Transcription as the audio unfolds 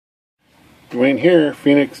Dwayne here,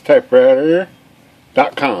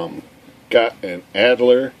 PhoenixTypewriter.com. Got an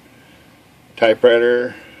Adler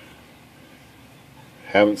typewriter.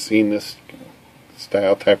 Haven't seen this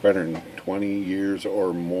style typewriter in 20 years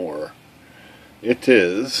or more. It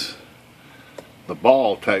is the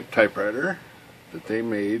ball type typewriter that they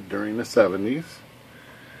made during the 70s.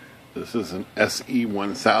 This is an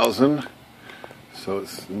SE1000, so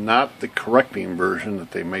it's not the correcting version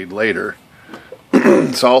that they made later.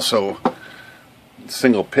 It's also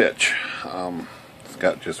single pitch. It's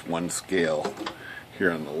got just one scale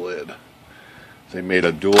here on the lid. They made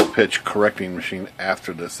a dual pitch correcting machine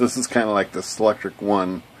after this. This is kind of like the Selectric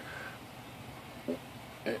one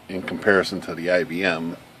in comparison to the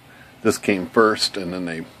IBM. This came first, and then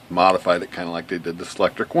they modified it kind of like they did the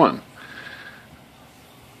Selectric one.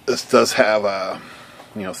 This does have a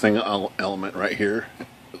single element right here.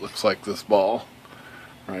 It looks like this ball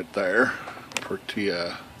right there.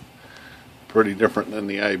 Pretty different than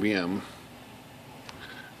the IBM.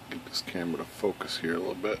 Get this camera to focus here a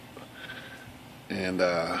little bit. And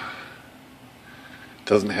it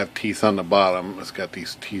doesn't have teeth on the bottom. It's got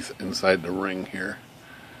these teeth inside the ring here,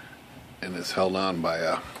 and it's held on by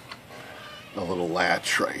a little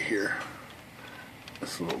latch right here.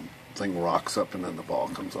 This little thing rocks up, and then the ball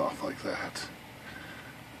comes off like that,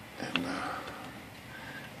 and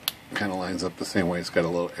kind of lines up the same way. It's got a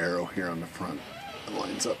little arrow here on the front. It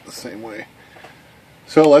lines up the same way.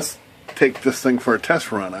 So let's take this thing for a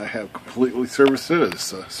test run. I have completely serviced it.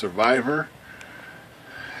 It's a Survivor.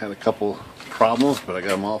 Had a couple problems, but I got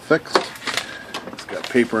them all fixed. It's got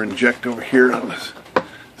paper inject over here on this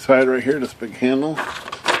side right here, this big handle.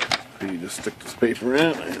 So you just stick this paper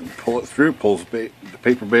in and pull it through. Pulls the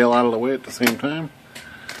paper bail out of the way at the same time.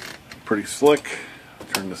 Pretty slick.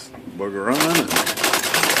 Turn this booger on,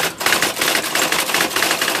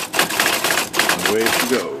 and away she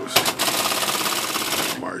goes.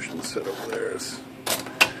 Margin set over there.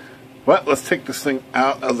 But let's take this thing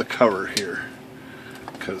out of the cover here,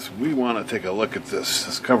 because we want to take a look at this.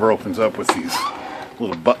 This cover opens up with these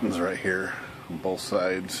little buttons right here on both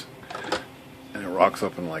sides, and it rocks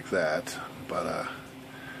open like that. But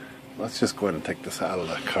let's just go ahead and take this out of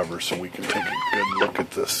the cover so we can take a good look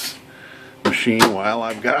at this machine while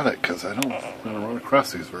I've got it, because I don't run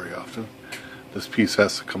across these very often. This piece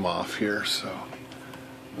has to come off here, so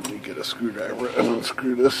let me get a screwdriver and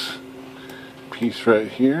unscrew this piece right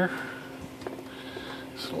here.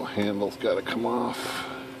 This little handle's got to come off.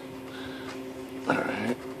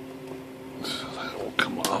 Alright, so that will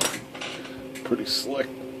come off pretty slick.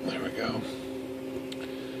 There we go.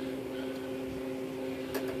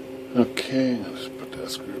 Okay, I'll just put that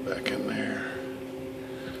screw back in there.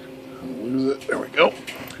 I'll lose it. There we go.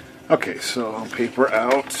 Okay, so I'll paper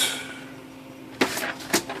out.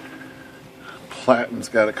 Platinum's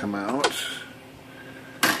got to come out.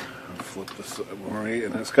 I'll flip this right,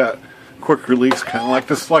 and it's got quick release, kind of like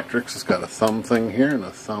the Selectrics. It's got a thumb thing here and a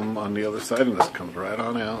thumb on the other side, and this comes right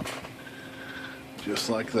on out, just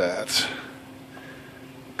like that.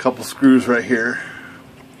 A couple screws right here,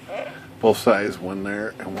 both sides, one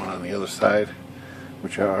there and one on the other side,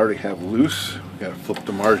 which I already have loose. Got to flip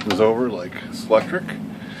the margins over like Selectric.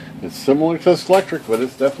 It's similar to Selectric, but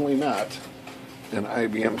it's definitely not an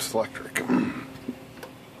IBM Selectric.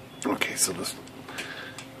 Okay, so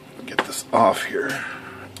get this off here.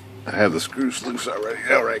 I have the screws loose already.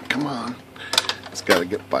 Alright, come on. It's got to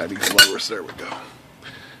get by these levers. There we go.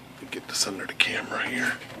 Let me get this under the camera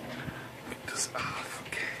here. Get this off.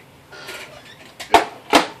 Okay. Good.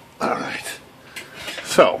 Alright.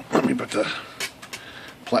 So, let me put the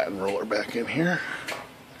platen roller back in here.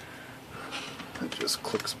 It just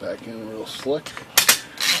clicks back in real slick.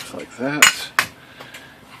 Just like that.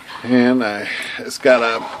 And it's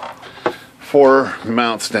got 4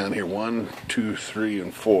 mounts down here. 1, 2, 3,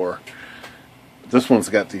 and 4. This one's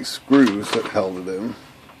got these screws that held it in,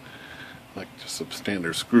 like just a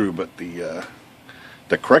standard screw. But the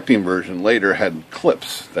correcting version later had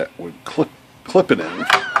clips that would clip it in,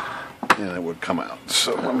 and it would come out.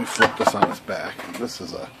 So let me flip this on its back. This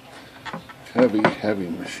is a heavy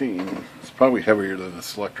machine. It's probably heavier than the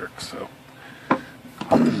Selectric. So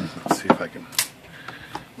let's see if I can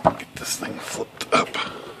get this thing flipped up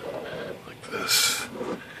like this.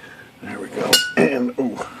 There we go. And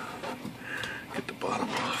get the bottom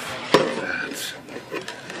off like that.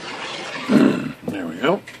 There we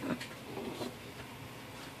go.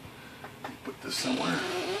 Put this somewhere.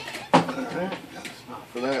 Alright, got a spot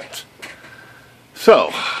for that.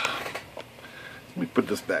 So let me put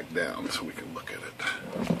this back down so we can look at it.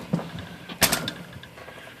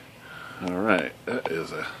 Alright, that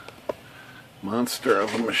is a monster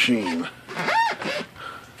of a machine.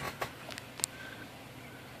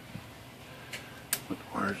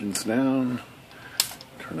 Margins down,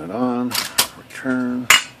 turn it on, return.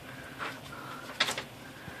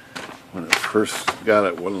 When it first got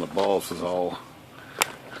it, one of the balls was all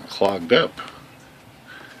clogged up.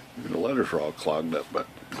 The letters were all clogged up, but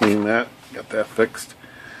cleaned that, got that fixed.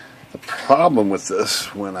 The problem with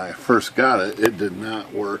this, when I first got it, it did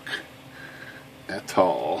not work at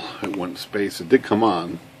all. It wouldn't space. It did come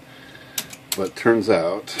on, but it turns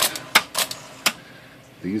out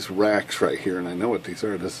these racks right here, and I know what these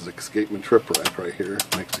are. This is escapement trip rack right here,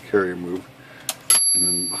 makes the carrier move. And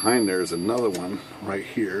then behind there is another one right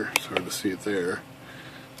here. It's hard to see it there,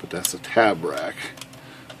 but that's a tab rack.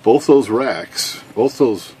 Both those racks, both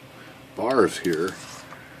those bars here,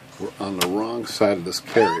 were on the wrong side of this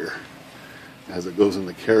carrier. As it goes in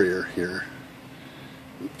the carrier here,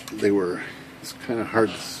 they were, it's kind of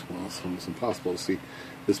hard to, well, it's impossible to see.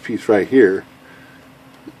 This piece right here,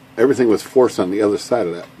 everything was forced on the other side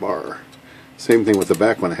of that bar. Same thing with the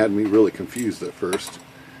back one. It had me really confused at first,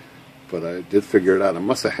 but I did figure it out. It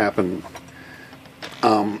must have happened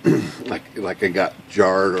like it got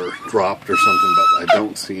jarred or dropped or something, but I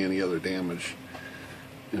don't see any other damage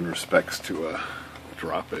in respects to a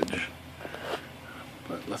droppage.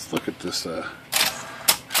 But let's look at this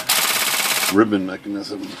ribbon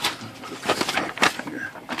mechanism. Put this paper here.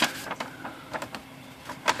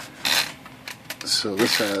 So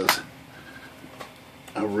this has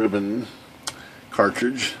a ribbon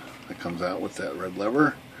cartridge that comes out with that red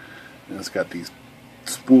lever, and it's got these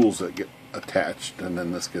spools that get attached, and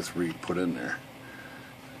then this gets re-put in there.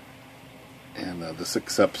 And this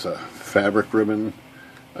accepts a fabric ribbon,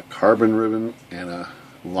 a carbon ribbon, and a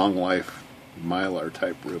long life mylar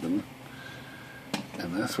type ribbon.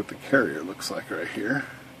 And that's what the carrier looks like right here.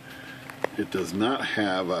 It does not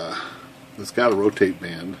have a, it's got a rotate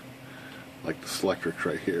band like the Selectric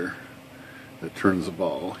right here that turns the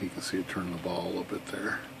ball. You can see it turn the ball a little bit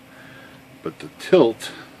there. But the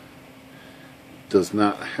tilt does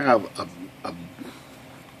not have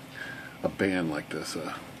a band like this,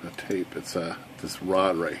 a tape. It's this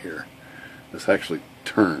rod right here. This actually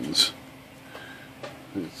turns.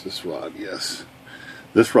 It's this rod, yes.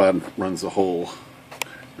 This rod runs the whole.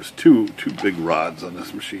 There's two big rods on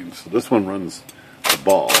this machine. So this one runs the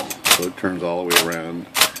ball, so it turns all the way around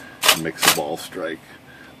and makes the ball strike.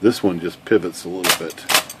 This one just pivots a little bit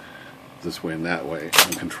this way and that way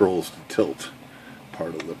and controls the tilt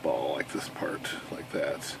part of the ball, like this part, like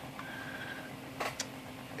that.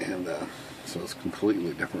 And so it's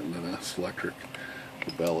completely different than a Selectric.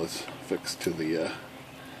 The bell is fixed to the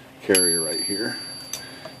carrier right here.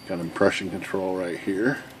 Got impression control right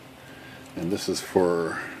here. And this is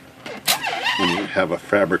for when you have a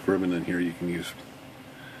fabric ribbon in here, you can use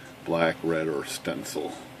black, red, or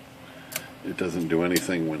stencil. It doesn't do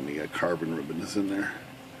anything when the carbon ribbon is in there.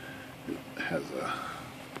 It has a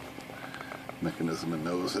mechanism and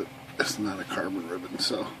knows that it's not a carbon ribbon.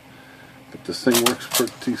 So, but this thing works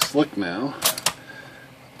pretty slick now.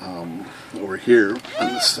 Over here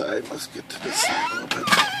on this side, let's get to this side a little bit,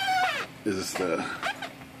 is the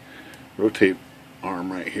rotate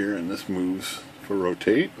arm right here, and this moves for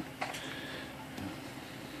rotate.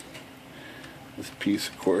 This piece,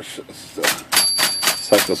 of course,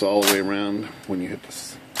 cycles all the way around when you hit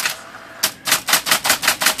this,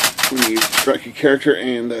 when you strike a character.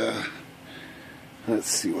 And let's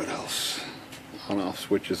see what else. On-off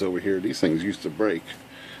switches over here. These things used to break.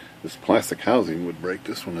 This plastic housing would break.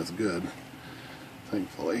 This one is good,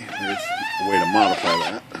 thankfully. There's a way to modify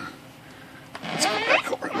that. Let's go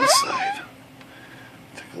back over on this side.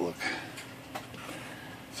 Take a look.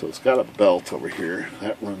 So it's got a belt over here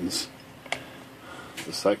that runs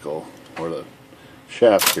the cycle, or the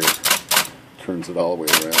shaft here, turns it all the way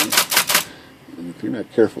around. And if you're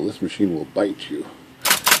not careful, this machine will bite you.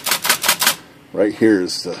 Right here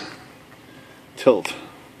is the tilt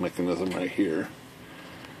mechanism right here.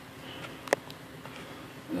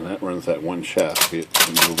 And that runs that one shaft. It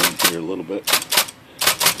can move in here a little bit.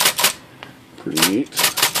 Pretty neat.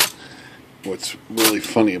 What's really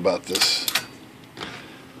funny about this,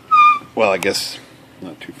 well, I guess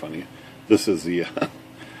not too funny, this is the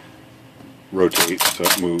rotate, so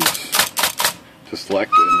it moves to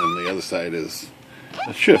select, and then the other side is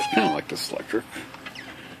a shift, kind of like the Selectric.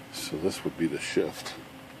 So this would be the shift.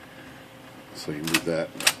 So you move that.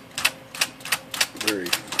 Very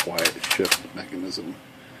quiet shift mechanism.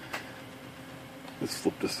 Let's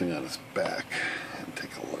flip this thing on its back and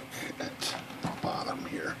take a look at the bottom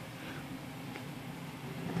here.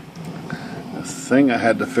 The thing I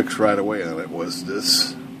had to fix right away on it was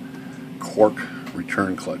this cork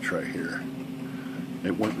return clutch right here.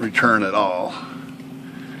 It wouldn't return at all.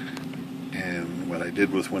 And what I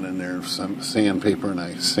did was went in there with some sandpaper and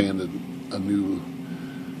I sanded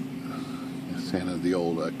the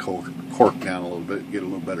old cork down a little bit, get a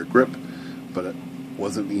little better grip, but it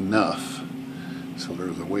wasn't enough. So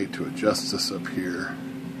there's a way to adjust this up here.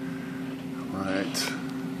 Right.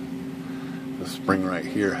 The spring right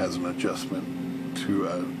here has an adjustment to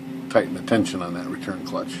tighten the tension on that return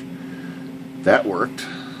clutch. That worked,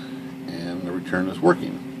 and the return is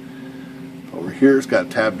working. Over here it's got a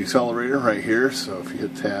tab decelerator right here, so if you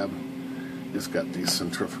hit tab, it's got these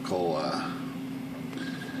centrifugal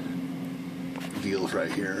deals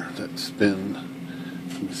right here that spin.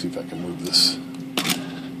 Let me see if I can move this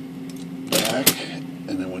back,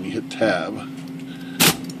 and then when you hit tab,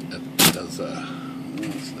 it does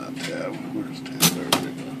it's not tab. Where's tab? There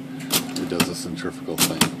we go. It does a centrifugal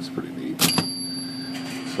thing. It's pretty neat.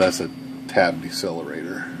 So that's a tab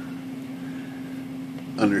decelerator.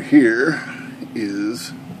 Under here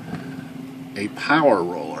is a power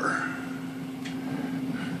roller.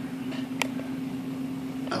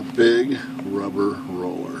 A big rubber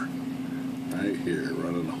roller. Right here,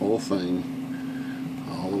 running the whole thing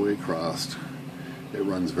all the way across. It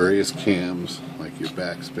runs various cams, like your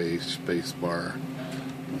backspace, space bar.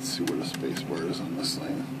 Let's see where the space bar is on this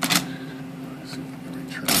thing. Let's see if I can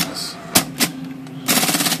return this.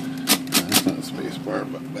 That's not a space bar,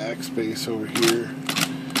 but backspace over here.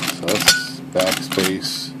 So that's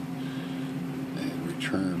backspace. And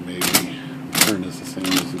return, maybe. Return is the same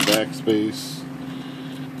as the backspace.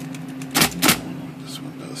 What this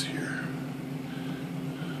one does here.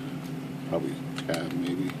 Probably tab,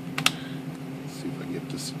 maybe. Let's see if I get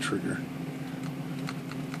this to trigger.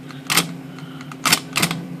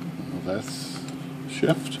 Well, that's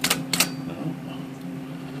shift. No.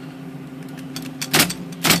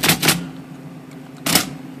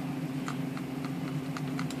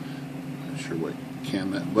 Not sure what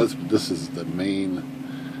cam that was, but this is the main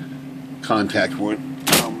contact point.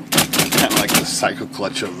 Kind of like the cycle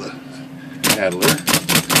clutch of the Adler.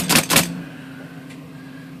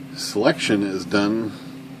 Selection is done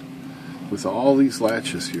with all these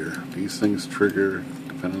latches here. These things trigger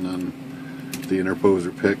depending on the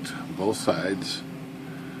interposer picked, both sides.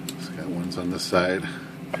 It's got ones on this side,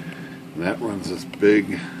 and that runs this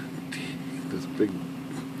big, I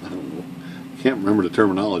don't know, can't remember the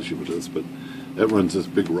terminology of this, but that runs this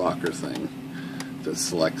big rocker thing that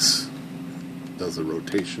selects, does a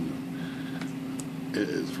rotation. It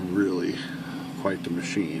is really quite the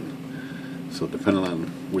machine. So depending on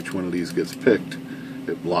which one of these gets picked,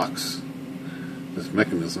 it blocks this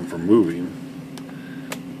mechanism from moving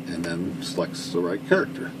and then selects the right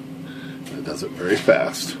character. And it does it very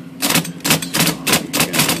fast.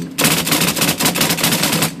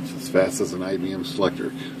 It's as fast as an IBM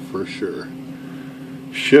Selectric, for sure.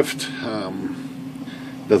 Shift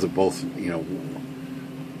does it both, you know,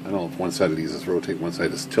 I don't know if one side of these is rotate, one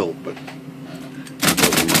side is tilt, but it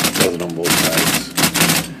does it on both sides.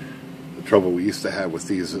 The trouble we used to have with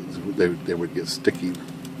these is they would get sticky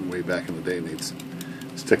way back in the day, and they'd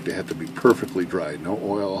stick. They had to be perfectly dry, no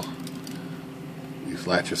oil. These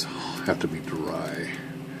latches have to be dry.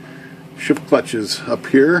 Shift clutch is up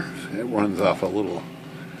here. It runs off a little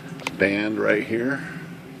band right here.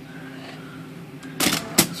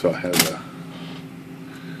 So it has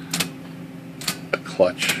a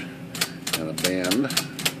clutch and a band.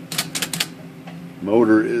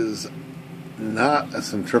 Motor is not a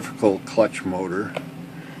centrifugal clutch motor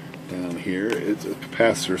down here. It's a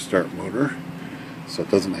capacitor start motor, so it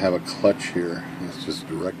doesn't have a clutch here. It's just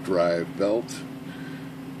direct drive belt.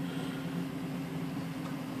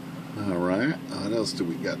 Alright, what else do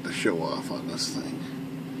we got to show off on this thing?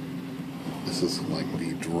 This is like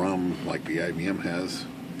the drum, like the IBM has.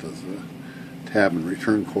 It does the tab and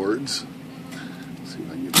return chords. Let's see if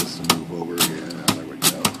I can get this to move over. Yeah, there we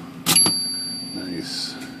go.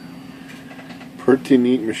 Nice. Pretty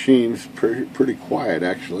neat machine. Pretty quiet,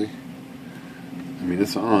 actually. I mean,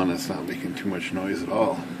 it's on. It's not making too much noise at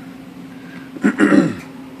all.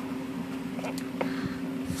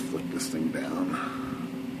 Flip this thing down.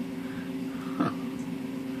 Huh.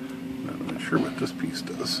 Not even sure what this piece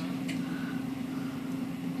does.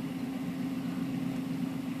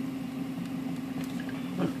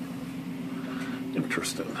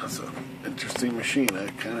 Interesting. That's an interesting machine. I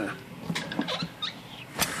kind of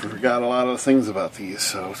forgot a lot of things about these.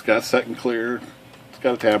 So it's got set and clear. It's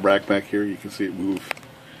got a tab rack back here. You can see it move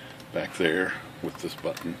back there with this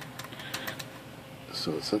button.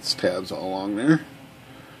 So it sets tabs all along there.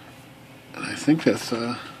 And I think that's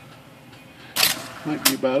might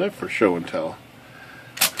be about it for show and tell.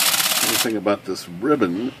 The only thing about this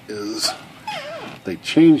ribbon is they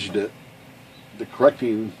changed it the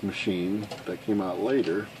correcting machine that came out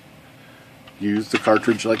later used a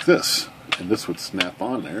cartridge like this, and this would snap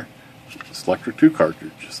on there. Selectric 2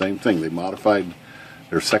 cartridge, same thing. They modified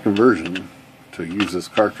their second version to use this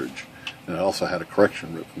cartridge, and it also had a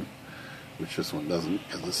correction ribbon, which this one doesn't,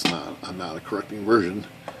 because it's not a correcting version.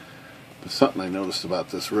 But something I noticed about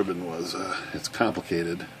this ribbon was it's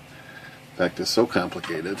complicated. In fact, it's so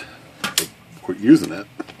complicated they quit using it.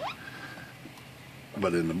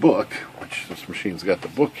 But in the book, which this machine's got the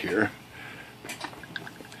book here,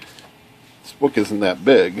 this book isn't that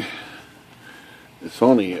big. It's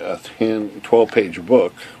only a 12-page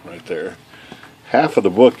book right there. Half of the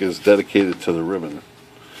book is dedicated to the ribbon.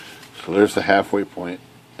 So there's the halfway point,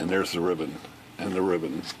 and there's the ribbon, and the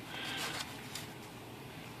ribbon.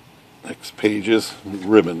 Next page is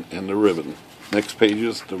ribbon, and the ribbon. Next page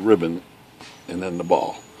is the ribbon, and then the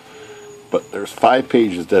ball. But there's 5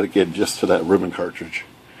 pages dedicated just to that ribbon cartridge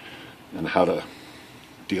and how to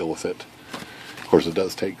deal with it. Of course, it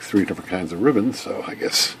does take 3 different kinds of ribbons, so I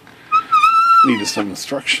guess needed some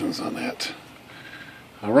instructions on that.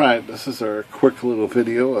 Alright, this is our quick little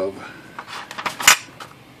video of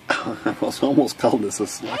I was almost called this a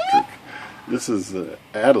Selectric. This is the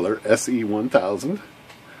Adler SE1000,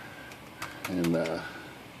 and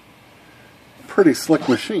pretty slick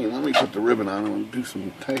machine. Let me put the ribbon on and do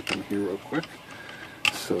some typing here real quick.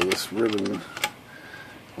 So this ribbon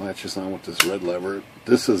latches on with this red lever.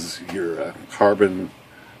 This is your carbon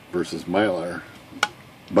versus mylar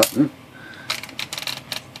button.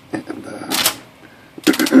 And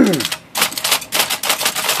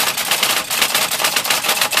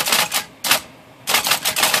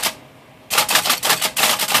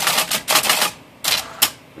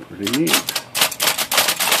pretty neat.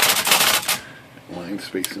 Line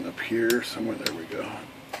spacing up here somewhere. There we go.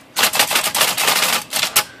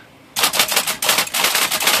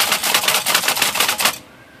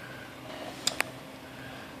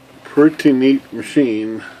 Pretty neat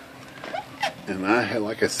machine. And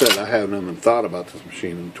like I said, I haven't even thought about this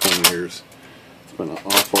machine in 20 years. It's been an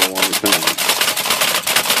awful long time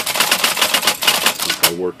since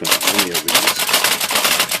I worked on any of these.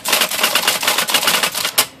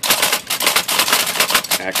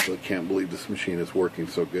 Actually can't believe this machine is working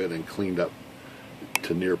so good and cleaned up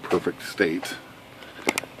to near perfect state.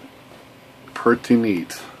 Pretty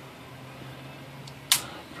neat.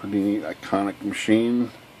 Pretty neat, iconic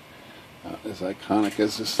machine. Not as iconic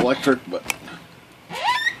as this Selectric, but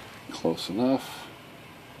close enough.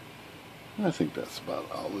 I think that's about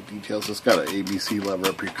all the details. It's got an ABC lever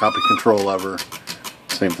up here, copy control lever.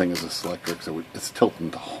 Same thing as the Selectric, so it's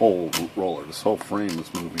tilting the whole roller. This whole frame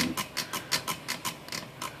is moving.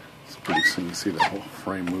 It's pretty soon you see the whole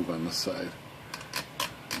frame move on this side.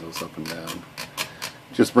 It goes up and down.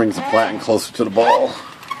 Just brings the platen closer to the ball.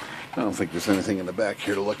 I don't think there's anything in the back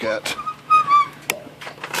here to look at.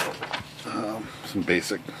 Some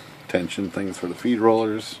basic tension things for the feed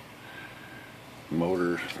rollers.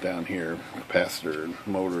 Motor down here, capacitor,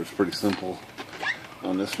 motor is pretty simple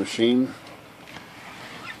on this machine.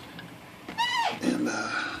 And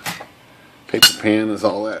paper pan is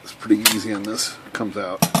all that. It's pretty easy on this. It comes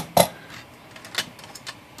out. The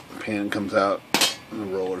pan comes out and the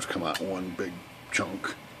rollers come out in one big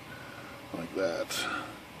chunk like that.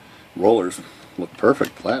 Rollers look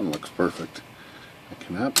perfect. Platen looks perfect. I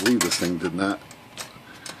cannot believe this thing did not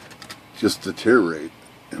just deteriorate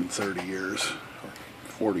in 30 years or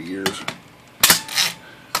 40 years.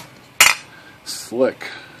 Slick.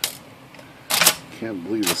 Can't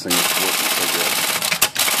believe this thing is working so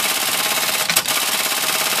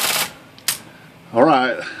good.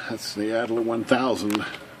 Alright, that's the Adler 1000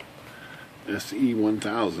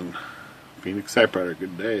 SE1000 Phoenix Typewriter.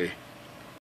 Good day.